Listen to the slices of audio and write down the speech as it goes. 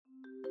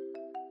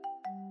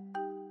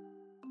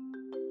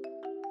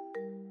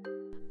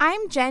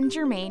I'm Jen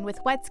Germain with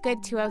What's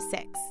Good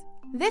 206.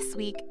 This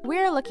week,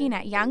 we're looking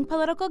at young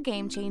political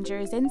game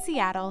changers in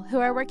Seattle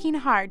who are working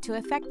hard to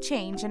affect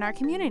change in our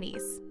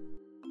communities.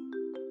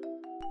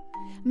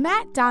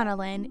 Matt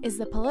Donnellan is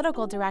the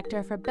political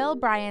director for Bill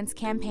Bryant's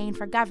campaign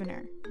for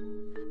governor.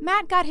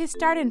 Matt got his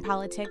start in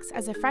politics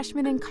as a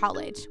freshman in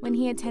college when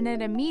he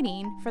attended a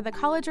meeting for the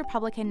College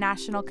Republican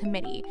National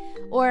Committee,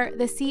 or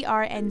the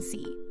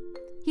CRNC.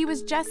 He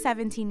was just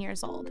 17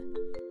 years old.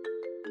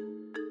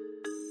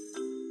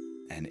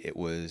 And it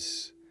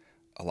was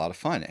a lot of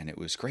fun, and it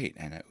was great,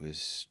 and it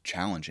was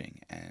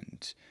challenging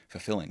and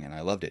fulfilling, and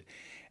I loved it.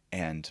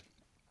 And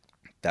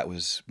that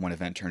was one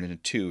event turned into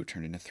two,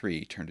 turned into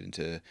three, turned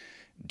into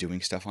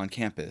doing stuff on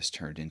campus,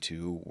 turned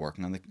into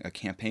working on a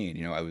campaign.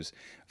 You know, I was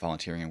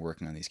volunteering and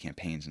working on these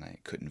campaigns, and I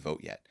couldn't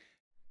vote yet.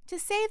 To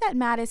say that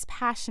Matt is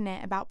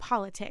passionate about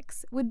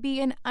politics would be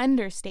an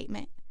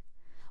understatement.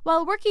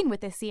 While working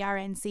with the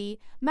CRNC,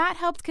 Matt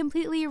helped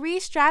completely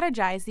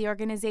re-strategize the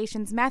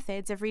organization's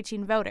methods of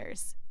reaching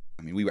voters.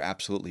 I mean, we were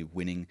absolutely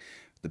winning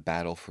the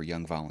battle for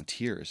young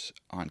volunteers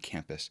on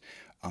campus,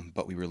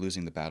 but we were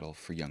losing the battle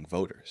for young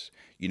voters.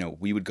 You know,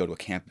 we would go to a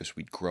campus,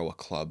 we'd grow a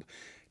club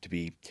to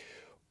be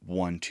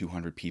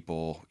 200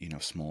 people, you know,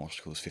 smaller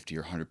schools, 50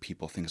 or 100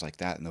 people, things like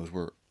that. And those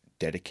were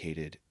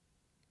dedicated,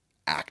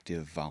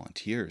 active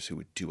volunteers who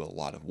would do a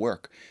lot of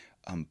work.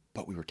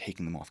 But we were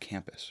taking them off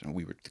campus.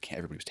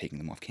 Everybody was taking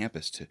them off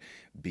campus to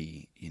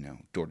be, you know,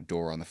 door to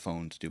door on the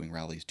phones, doing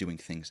rallies, doing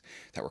things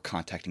that were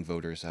contacting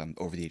voters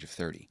over the age of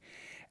 30.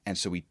 And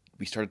so we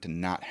started to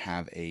not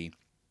have a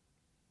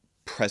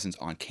presence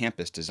on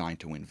campus designed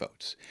to win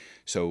votes.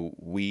 So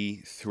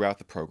we threw out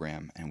the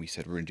program and we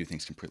said we're going to do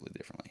things completely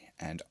differently.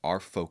 And our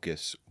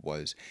focus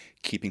was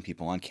keeping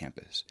people on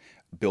campus,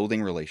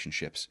 building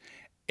relationships,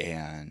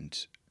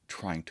 and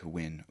trying to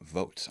win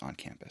votes on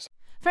campus.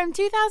 From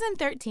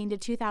 2013 to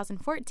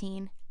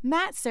 2014,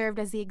 Matt served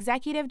as the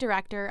executive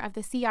director of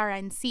the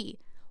CRNC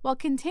while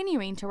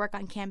continuing to work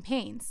on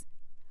campaigns.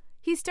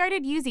 He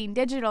started using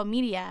digital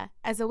media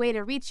as a way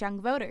to reach young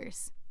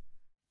voters.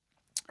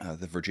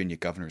 The Virginia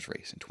governor's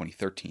race in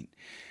 2013,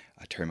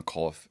 Terry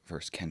McAuliffe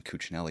versus Ken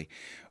Cuccinelli,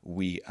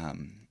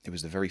 it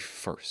was the very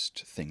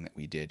first thing that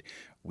we did.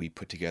 We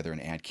put together an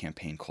ad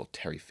campaign called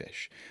Terry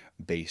Fish,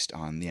 based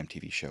on the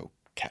MTV show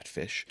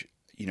Catfish.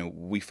 You know,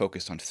 we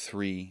focused on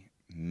three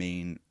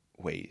main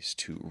ways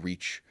to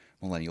reach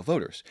millennial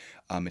voters.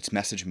 It's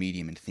message,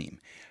 medium, and theme.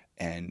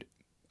 And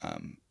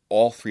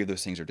all three of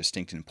those things are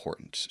distinct and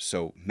important.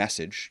 So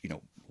message, you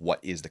know, what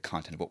is the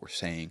content of what we're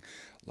saying?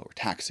 Lower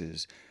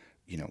taxes,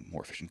 you know,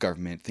 more efficient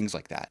government, things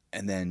like that.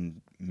 And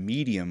then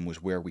medium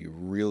was where we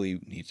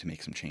really needed to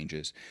make some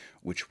changes,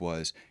 which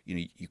was, you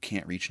know, you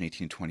can't reach an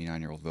 18 to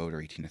 29-year-old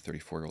voter, 18 to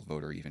 34-year-old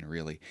voter even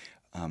really,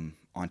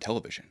 on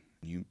television.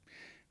 You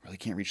really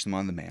can't reach them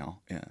on the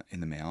mail, in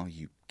the mail.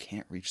 You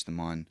can't reach them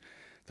on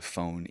the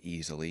phone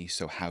easily.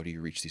 So how do you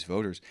reach these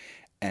voters?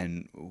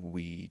 And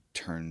we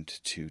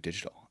turned to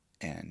digital,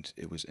 and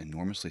it was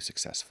enormously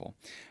successful.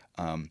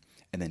 And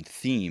then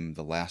theme,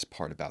 the last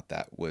part about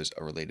that was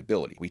a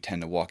relatability. We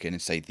tend to walk in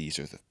and say, these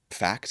are the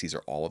facts, these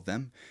are all of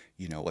them.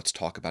 You know, let's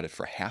talk about it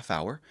for a half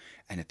hour.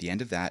 And at the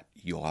end of that,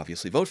 you'll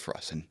obviously vote for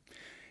us. And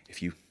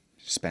if you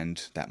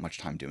spend that much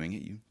time doing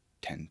it, you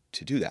tend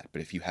to do that.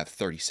 But if you have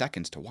 30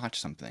 seconds to watch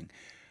something,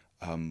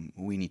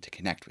 we need to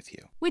connect with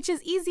you. Which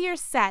is easier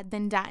said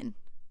than done.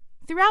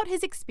 Throughout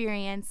his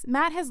experience,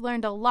 Matt has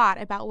learned a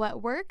lot about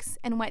what works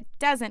and what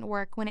doesn't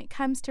work when it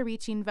comes to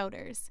reaching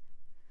voters.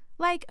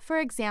 Like, for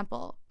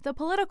example, the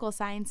political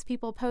signs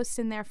people post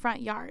in their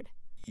front yard.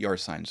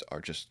 Yard signs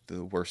are just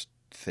the worst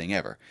thing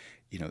ever.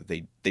 You know,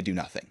 they do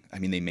nothing. I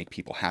mean, they make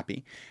people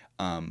happy,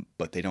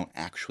 but they don't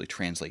actually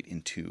translate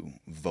into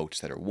votes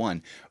that are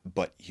won,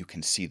 but you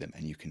can see them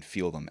and you can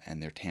feel them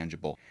and they're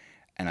tangible.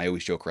 And I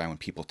always joke around when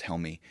people tell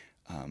me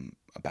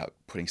about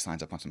putting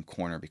signs up on some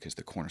corner because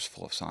the corner's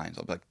full of signs.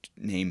 I'll be like,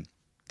 name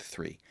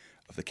three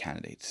of the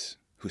candidates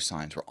whose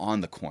signs were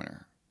on the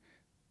corner.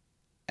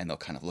 And they'll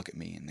kind of look at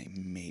me and they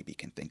maybe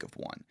can think of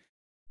one.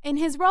 In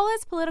his role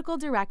as political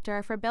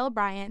director for Bill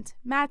Bryant,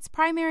 Matt's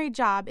primary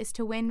job is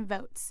to win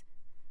votes,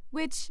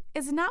 which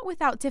is not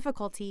without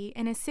difficulty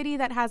in a city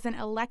that hasn't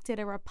elected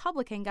a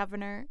Republican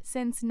governor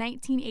since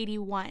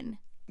 1981.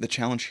 The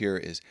challenge here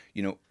is,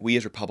 you know, we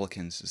as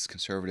Republicans, as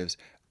conservatives,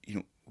 you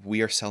know,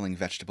 we are selling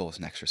vegetables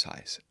and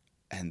exercise.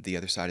 And the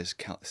other side is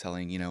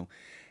selling, you know,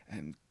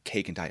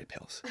 cake and diet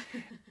pills.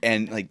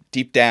 And like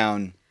deep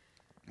down,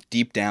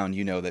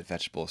 you know that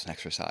vegetables and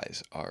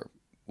exercise are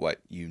what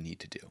you need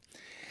to do.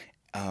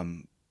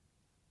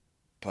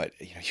 But,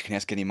 you know, you can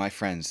ask any of my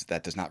friends,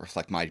 that does not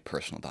reflect my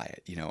personal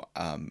diet, you know,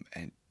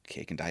 and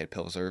cake and diet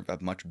pills are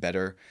much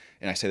better.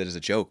 And I say that as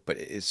a joke, but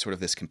it's sort of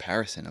this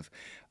comparison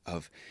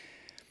of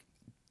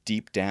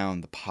deep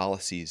down the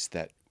policies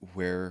that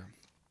we're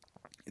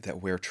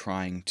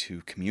trying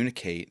to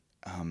communicate,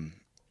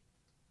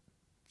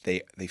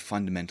 they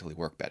fundamentally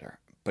work better.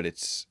 But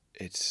it's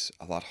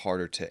a lot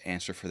harder to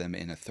answer for them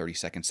in a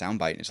 30-second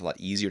soundbite, and it's a lot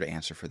easier to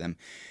answer for them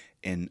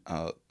in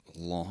a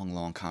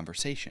long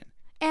conversation.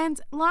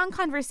 And long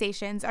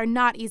conversations are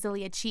not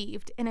easily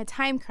achieved in a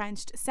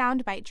time-crunched,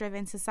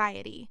 soundbite-driven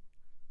society.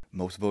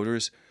 Most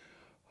voters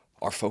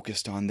are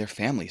focused on their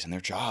families and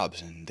their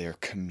jobs and their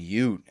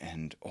commute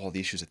and all the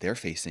issues that they're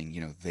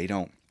facing. They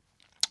don't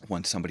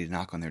want somebody to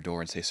knock on their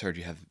door and say, "Sir, do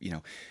you have,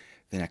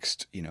 the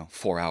next,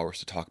 4 hours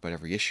to talk about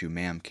every issue?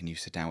 Ma'am, can you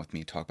sit down with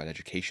me and talk about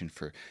education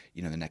for,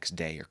 the next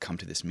day, or come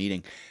to this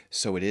meeting?"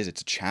 So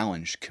it's a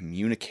challenge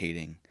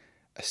communicating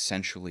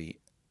essentially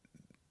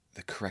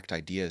the correct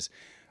ideas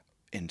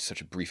in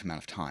such a brief amount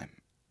of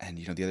time. And,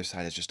 the other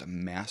side is just a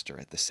master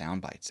at the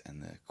sound bites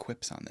and the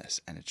quips on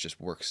this, and it just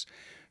works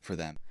for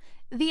them.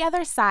 The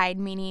other side,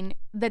 meaning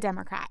the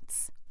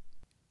Democrats.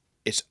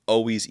 It's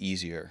always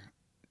easier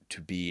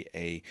to be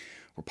a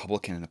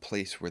Republican in a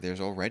place where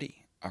there's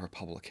already a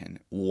Republican.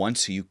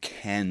 Once you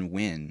can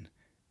win,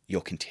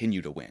 you'll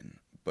continue to win.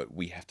 But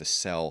we have to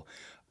sell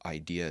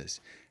ideas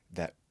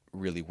that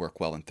really work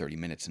well in 30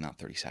 minutes and not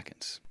 30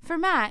 seconds. For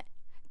Matt,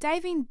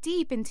 diving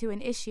deep into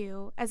an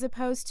issue as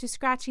opposed to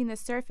scratching the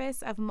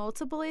surface of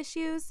multiple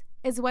issues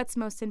is what's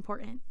most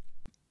important.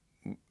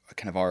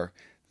 Kind of our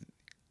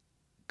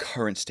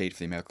current state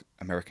for the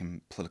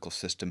American political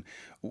system,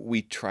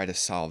 we try to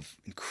solve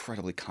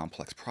incredibly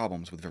complex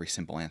problems with very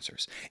simple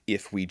answers.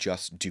 If we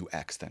just do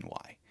X, then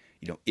Y.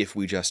 If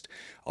we just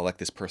elect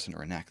this person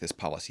or enact this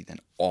policy, then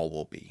all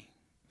will be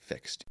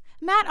fixed.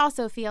 Matt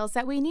also feels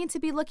that we need to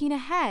be looking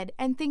ahead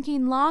and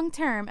thinking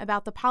long-term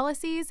about the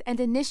policies and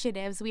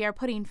initiatives we are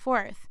putting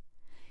forth.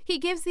 He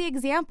gives the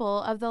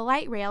example of the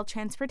Light Rail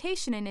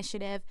Transportation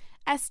Initiative,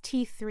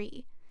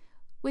 ST3,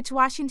 which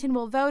Washington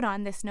will vote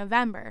on this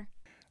November.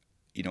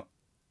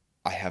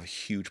 I have a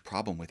huge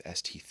problem with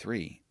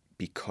ST3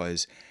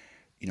 because,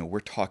 we're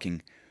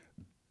talking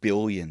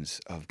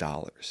billions of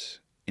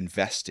dollars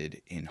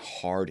invested in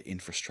hard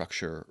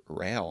infrastructure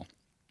rail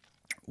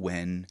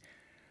when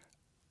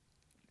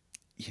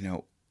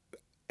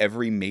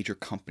every major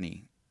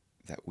company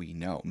that we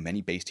know,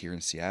 many based here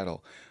in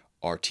Seattle,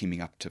 are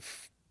teaming up to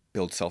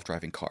build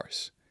self-driving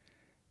cars,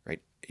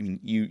 right? I mean,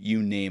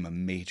 you name a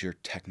major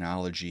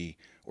technology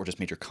or just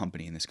major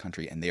company in this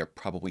country, and they are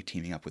probably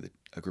teaming up with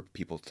a group of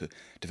people to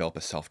develop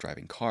a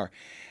self-driving car.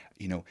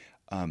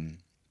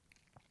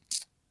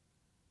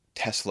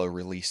 Tesla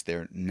released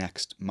their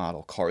next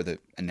model car,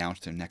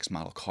 announced their next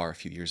model car a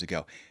few years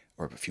ago,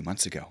 or a few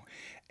months ago,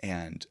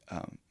 and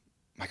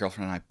my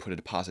girlfriend and I put a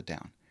deposit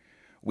down.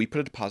 We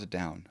put a deposit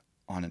down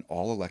on an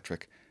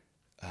all-electric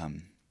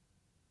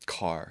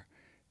car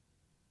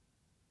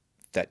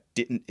that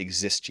didn't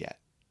exist yet,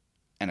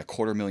 and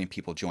 250,000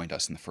 people joined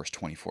us in the first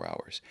 24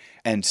 hours.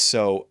 And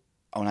so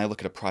when I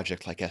look at a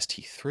project like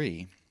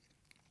ST3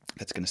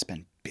 that's going to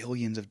spend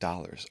billions of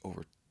dollars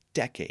over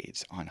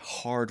decades on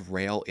hard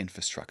rail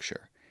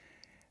infrastructure,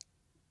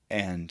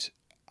 and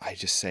I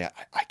just say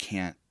I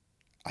can't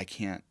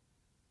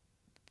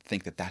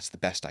think that that's the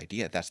best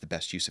idea. That's the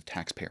best use of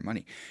taxpayer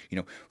money.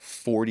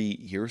 40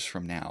 years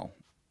from now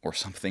or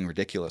something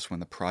ridiculous, when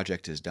the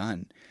project is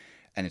done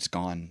and it's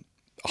gone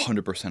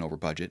 100% over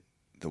budget,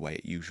 the way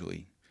it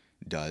usually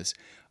does,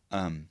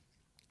 are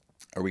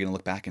we going to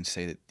look back and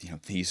say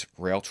that these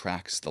rail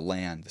tracks, the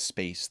land, the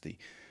space,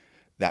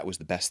 that was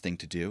the best thing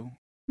to do?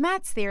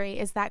 Matt's theory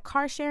is that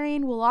car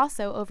sharing will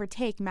also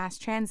overtake mass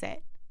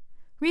transit.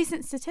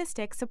 Recent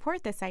statistics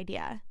support this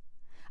idea.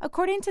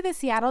 According to the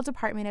Seattle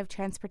Department of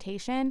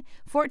Transportation,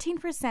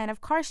 14% of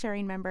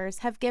car-sharing members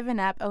have given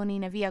up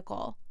owning a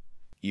vehicle.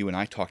 You and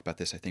I talked about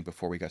this, I think,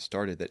 before we got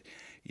started, that,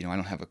 I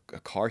don't have a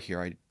car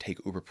here. I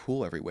take Uber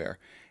Pool everywhere.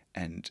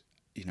 And,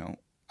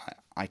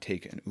 I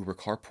take an Uber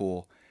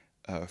carpool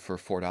for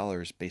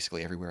 $4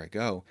 basically everywhere I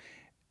go.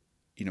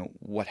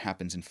 What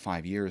happens in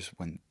 5 years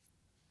when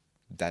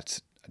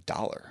that's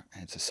 $1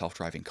 and it's a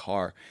self-driving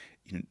car?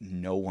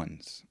 No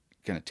one's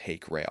going to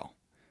take rail.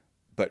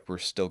 But we're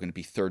still going to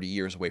be 30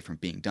 years away from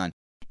being done.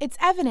 It's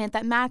evident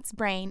that Matt's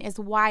brain is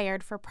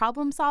wired for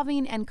problem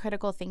solving and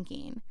critical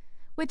thinking,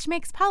 which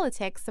makes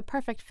politics the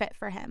perfect fit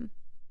for him.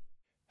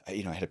 I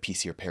had a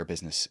PC repair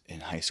business in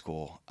high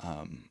school.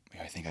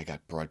 I think I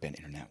got broadband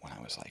internet when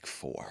I was like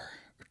 4 or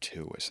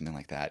 2 or something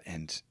like that.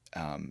 And,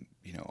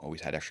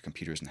 always had extra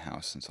computers in the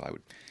house. And so I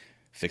would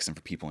fix them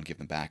for people and give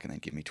them back, and then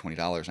give me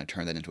 $20, and I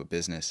turned that into a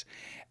business.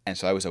 And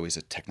so I was always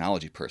a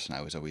technology person.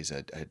 I was always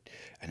an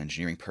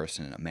engineering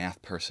person and a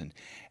math person.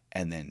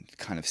 And then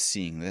kind of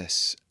seeing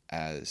this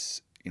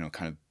as,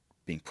 kind of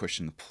being pushed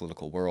in the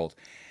political world,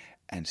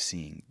 and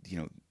seeing,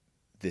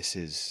 this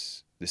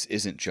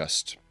isn't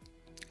just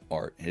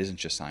art, it isn't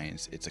just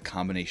science, it's a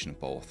combination of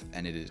both,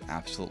 and it is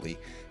absolutely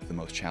the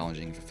most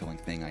challenging and fulfilling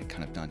thing I'd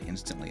kind of done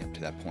instantly up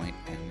to that point,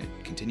 and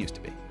it continues to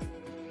be.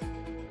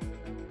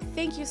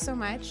 Thank you so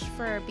much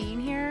for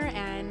being here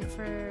and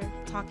for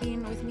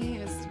talking with me.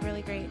 It was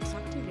really great to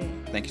talk to you today.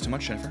 Thank you so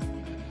much, Jennifer.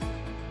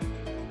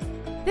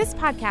 This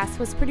podcast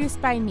was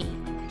produced by me,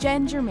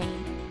 Jen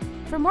Germain.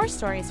 For more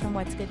stories from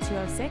What's Good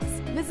 206,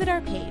 visit our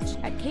page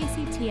at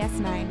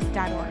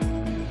kcts9.org.